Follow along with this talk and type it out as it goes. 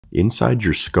Inside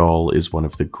your skull is one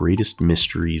of the greatest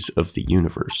mysteries of the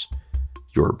universe,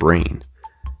 your brain.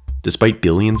 Despite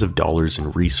billions of dollars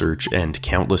in research and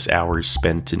countless hours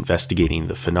spent investigating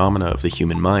the phenomena of the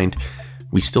human mind,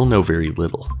 we still know very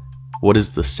little. What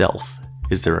is the self?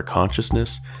 Is there a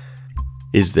consciousness?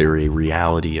 Is there a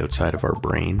reality outside of our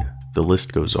brain? The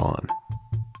list goes on.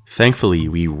 Thankfully,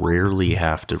 we rarely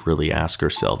have to really ask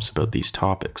ourselves about these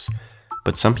topics,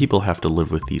 but some people have to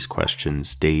live with these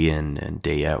questions day in and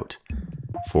day out.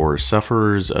 For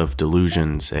sufferers of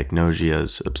delusions,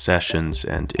 agnosias, obsessions,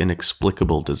 and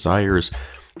inexplicable desires,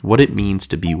 what it means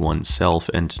to be oneself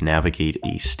and navigate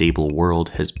a stable world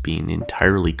has been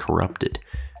entirely corrupted.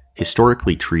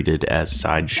 Historically treated as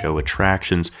sideshow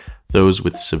attractions, those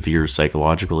with severe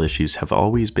psychological issues have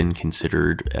always been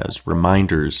considered as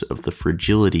reminders of the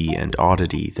fragility and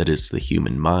oddity that is the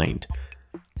human mind.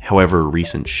 However,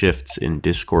 recent shifts in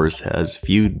discourse has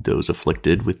viewed those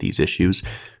afflicted with these issues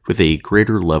with a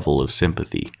greater level of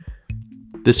sympathy.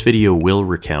 This video will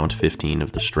recount 15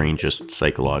 of the strangest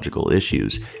psychological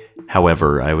issues.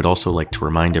 However, I would also like to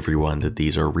remind everyone that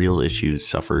these are real issues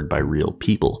suffered by real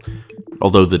people.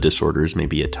 Although the disorders may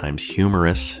be at times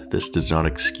humorous, this does not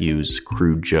excuse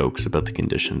crude jokes about the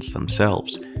conditions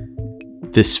themselves.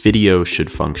 This video should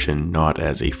function not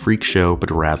as a freak show,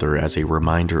 but rather as a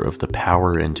reminder of the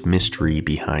power and mystery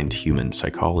behind human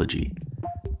psychology.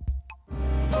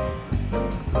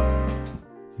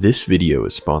 This video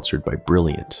is sponsored by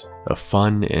Brilliant, a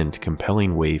fun and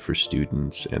compelling way for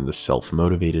students and the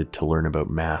self-motivated to learn about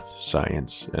math,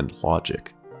 science, and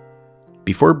logic.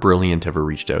 Before Brilliant ever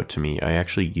reached out to me, I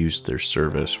actually used their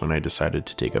service when I decided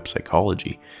to take up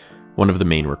psychology. One of the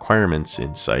main requirements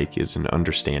in psych is an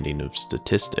understanding of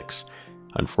statistics.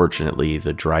 Unfortunately,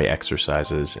 the dry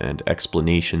exercises and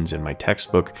explanations in my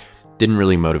textbook didn't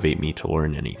really motivate me to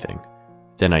learn anything.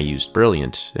 Then I used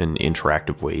Brilliant, an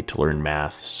interactive way to learn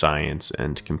math, science,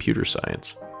 and computer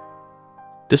science.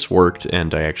 This worked,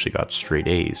 and I actually got straight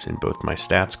A's in both my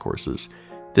stats courses.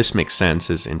 This makes sense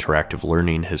as interactive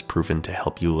learning has proven to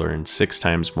help you learn 6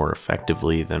 times more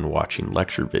effectively than watching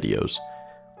lecture videos.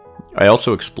 I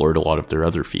also explored a lot of their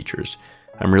other features.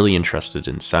 I'm really interested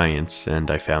in science, and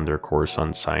I found their course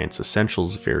on science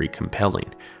essentials very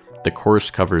compelling. The course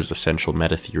covers essential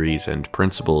meta-theories and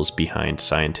principles behind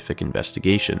scientific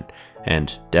investigation,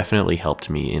 and definitely helped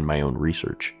me in my own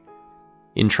research.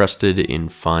 Interested in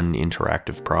fun,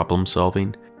 interactive problem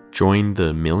solving? Join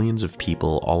the millions of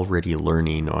people already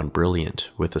learning on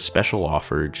Brilliant with a special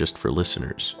offer just for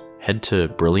listeners. Head to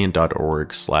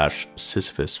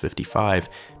brilliant.org/Sisyphus55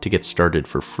 to get started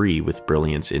for free with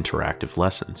Brilliant's interactive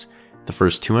lessons. The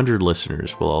first 200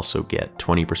 listeners will also get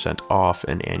 20% off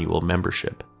an annual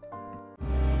membership.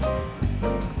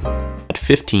 At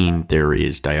 15, there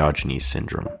is Diogenes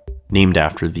syndrome. Named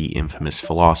after the infamous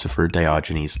philosopher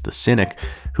Diogenes the Cynic,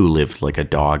 who lived like a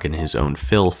dog in his own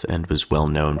filth and was well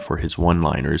known for his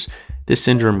one-liners, this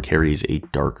syndrome carries a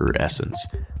darker essence.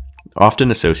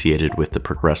 Often associated with the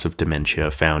progressive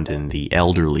dementia found in the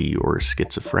elderly or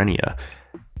schizophrenia,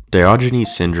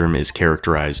 Diogenes syndrome is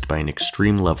characterized by an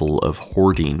extreme level of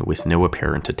hoarding with no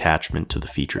apparent attachment to the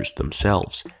features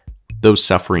themselves. Those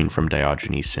suffering from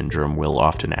Diogenes syndrome will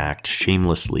often act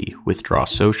shamelessly, withdraw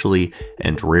socially,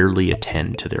 and rarely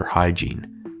attend to their hygiene.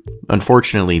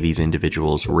 Unfortunately, these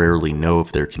individuals rarely know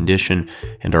of their condition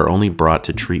and are only brought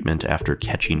to treatment after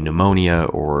catching pneumonia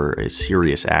or a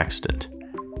serious accident.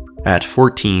 At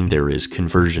 14, there is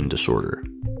conversion disorder.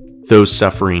 Those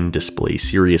suffering display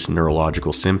serious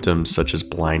neurological symptoms such as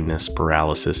blindness,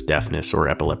 paralysis, deafness, or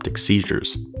epileptic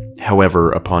seizures.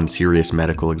 However, upon serious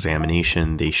medical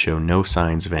examination, they show no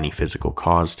signs of any physical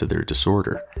cause to their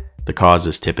disorder. The cause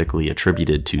is typically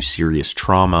attributed to serious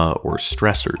trauma or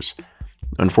stressors.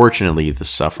 Unfortunately, the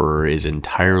sufferer is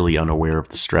entirely unaware of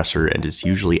the stressor and is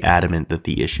usually adamant that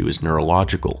the issue is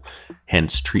neurological.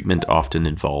 Hence, treatment often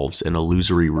involves an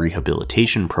illusory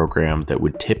rehabilitation program that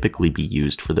would typically be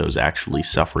used for those actually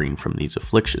suffering from these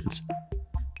afflictions.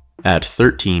 At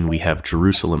 13, we have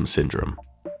Jerusalem syndrome.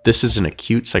 This is an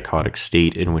acute psychotic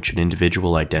state in which an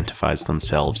individual identifies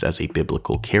themselves as a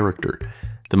biblical character.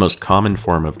 The most common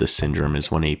form of this syndrome is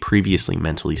when a previously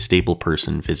mentally stable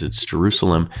person visits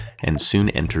Jerusalem and soon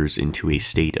enters into a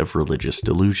state of religious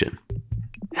delusion.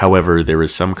 However, there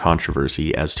is some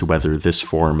controversy as to whether this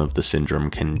form of the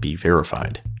syndrome can be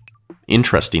verified.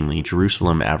 Interestingly,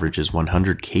 Jerusalem averages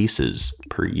 100 cases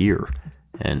per year,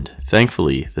 and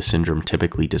thankfully, the syndrome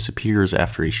typically disappears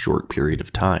after a short period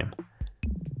of time.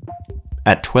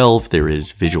 At 12, there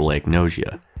is visual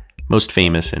agnosia. Most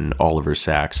famous in Oliver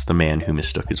Sacks' The Man Who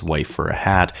Mistook His Wife for a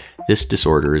Hat, this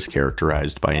disorder is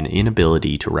characterized by an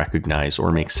inability to recognize or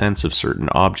make sense of certain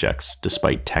objects,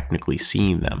 despite technically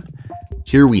seeing them.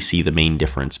 Here we see the main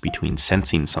difference between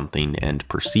sensing something and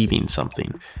perceiving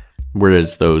something.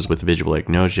 Whereas those with visual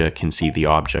agnosia can see the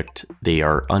object, they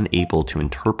are unable to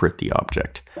interpret the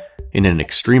object. In an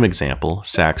extreme example,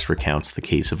 Sacks recounts the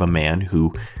case of a man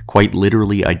who quite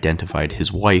literally identified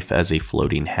his wife as a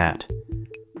floating hat.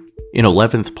 In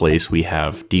 11th place, we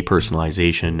have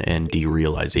depersonalization and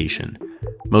derealization.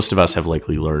 Most of us have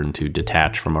likely learned to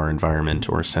detach from our environment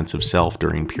or sense of self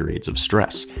during periods of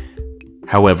stress.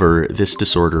 However, this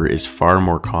disorder is far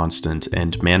more constant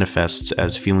and manifests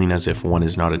as feeling as if one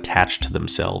is not attached to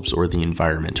themselves or the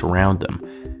environment around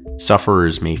them.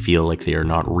 Sufferers may feel like they are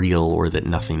not real or that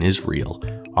nothing is real.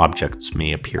 Objects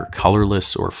may appear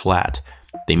colorless or flat.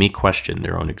 They may question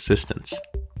their own existence.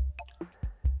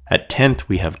 At 10th,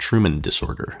 we have Truman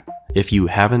disorder. If you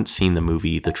haven't seen the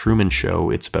movie The Truman Show,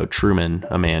 it's about Truman,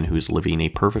 a man who's living a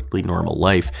perfectly normal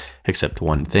life, except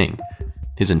one thing.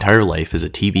 His entire life is a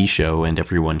TV show, and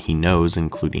everyone he knows,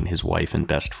 including his wife and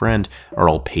best friend, are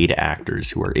all paid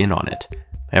actors who are in on it.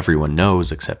 Everyone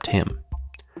knows except him.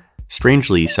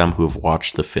 Strangely, some who have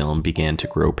watched the film began to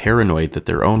grow paranoid that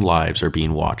their own lives are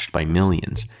being watched by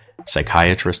millions.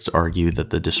 Psychiatrists argue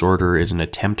that the disorder is an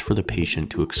attempt for the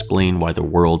patient to explain why the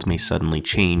world may suddenly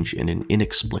change in an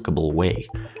inexplicable way.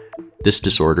 This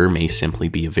disorder may simply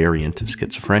be a variant of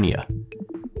schizophrenia.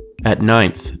 At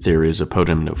 9th, there is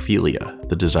apotemnophilia,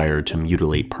 the desire to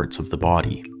mutilate parts of the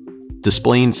body.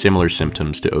 Displaying similar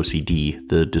symptoms to OCD,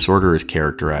 the disorder is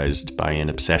characterized by an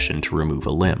obsession to remove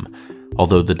a limb.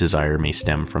 Although the desire may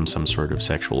stem from some sort of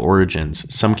sexual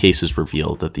origins, some cases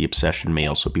reveal that the obsession may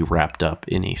also be wrapped up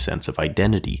in a sense of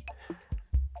identity.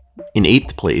 In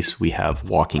 8th place, we have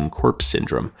walking corpse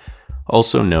syndrome,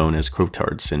 also known as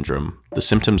Cotard syndrome. The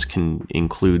symptoms can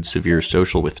include severe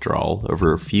social withdrawal, a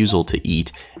refusal to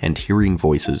eat, and hearing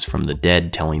voices from the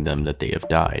dead telling them that they have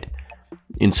died.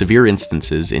 In severe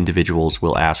instances, individuals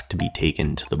will ask to be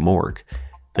taken to the morgue.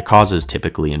 The causes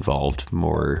typically involved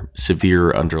more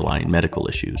severe underlying medical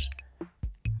issues.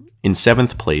 In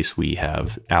 7th place, we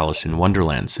have Alice in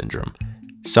Wonderland syndrome.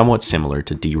 Somewhat similar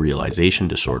to derealization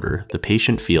disorder, the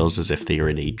patient feels as if they are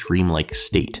in a dreamlike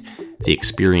state. They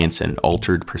experience an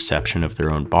altered perception of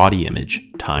their own body image,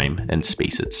 time, and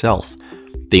space itself.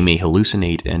 They may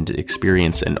hallucinate and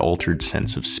experience an altered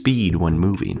sense of speed when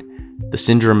moving. The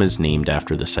syndrome is named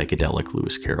after the psychedelic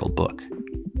Lewis Carroll book.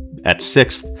 At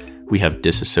 6th, we have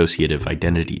dissociative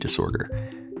identity disorder.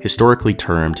 Historically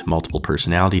termed multiple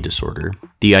personality disorder,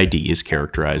 DID is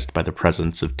characterized by the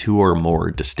presence of two or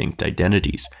more distinct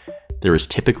identities. There is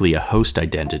typically a host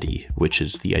identity, which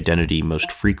is the identity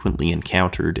most frequently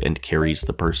encountered and carries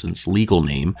the person's legal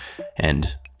name,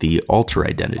 and the alter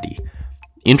identity.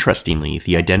 Interestingly,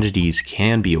 the identities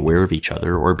can be aware of each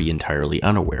other or be entirely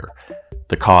unaware.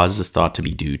 The cause is thought to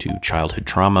be due to childhood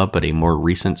trauma, but a more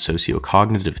recent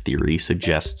sociocognitive theory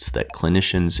suggests that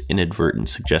clinicians' inadvertent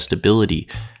suggestibility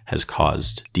has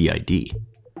caused DID.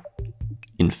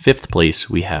 In 5th place,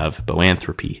 we have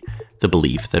boanthropy, the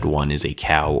belief that one is a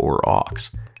cow or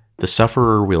ox. The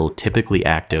sufferer will typically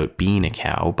act out being a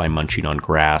cow by munching on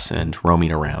grass and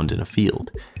roaming around in a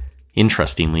field.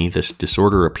 Interestingly, this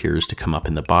disorder appears to come up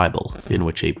in the Bible, in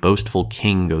which a boastful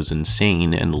king goes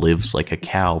insane and lives like a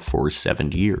cow for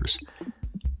 7 years.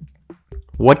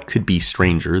 What could be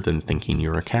stranger than thinking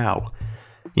you're a cow?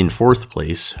 In 4th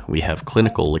place, we have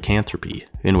clinical lycanthropy,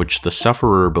 in which the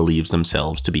sufferer believes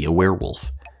themselves to be a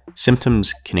werewolf.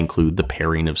 Symptoms can include the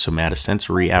pairing of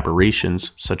somatosensory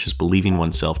aberrations, such as believing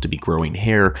oneself to be growing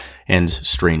hair, and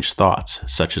strange thoughts,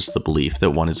 such as the belief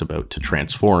that one is about to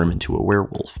transform into a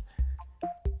werewolf.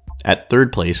 At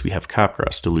 3rd place, we have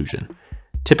Capgras delusion.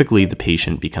 Typically, the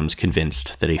patient becomes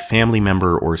convinced that a family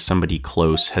member or somebody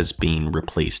close has been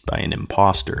replaced by an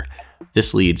imposter.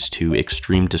 This leads to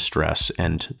extreme distress,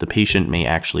 and the patient may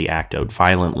actually act out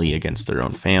violently against their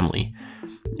own family.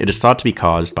 It is thought to be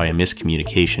caused by a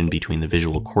miscommunication between the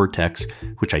visual cortex,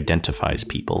 which identifies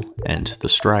people, and the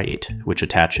striate, which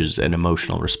attaches an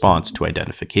emotional response to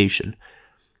identification.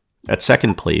 At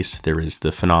 2nd place, there is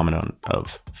the phenomenon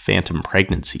of phantom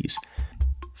pregnancies.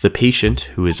 The patient,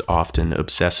 who is often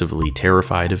obsessively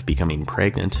terrified of becoming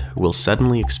pregnant, will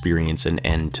suddenly experience an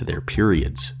end to their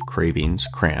periods, cravings,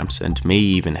 cramps, and may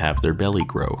even have their belly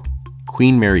grow.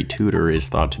 Queen Mary Tudor is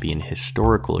thought to be an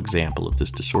historical example of this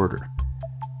disorder.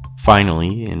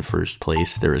 Finally, in 1st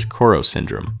place, there is Koro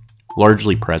syndrome.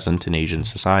 Largely present in Asian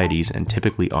societies and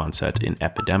typically onset in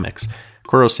epidemics,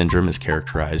 Koro syndrome is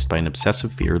characterized by an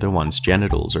obsessive fear that one's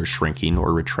genitals are shrinking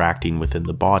or retracting within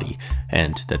the body,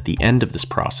 and that the end of this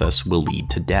process will lead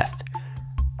to death.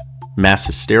 Mass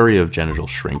hysteria of genital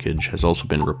shrinkage has also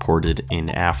been reported in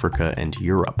Africa and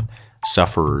Europe.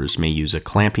 Sufferers may use a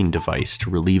clamping device to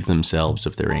relieve themselves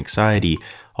of their anxiety,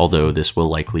 although this will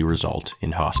likely result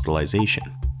in hospitalization.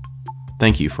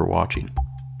 Thank you for watching.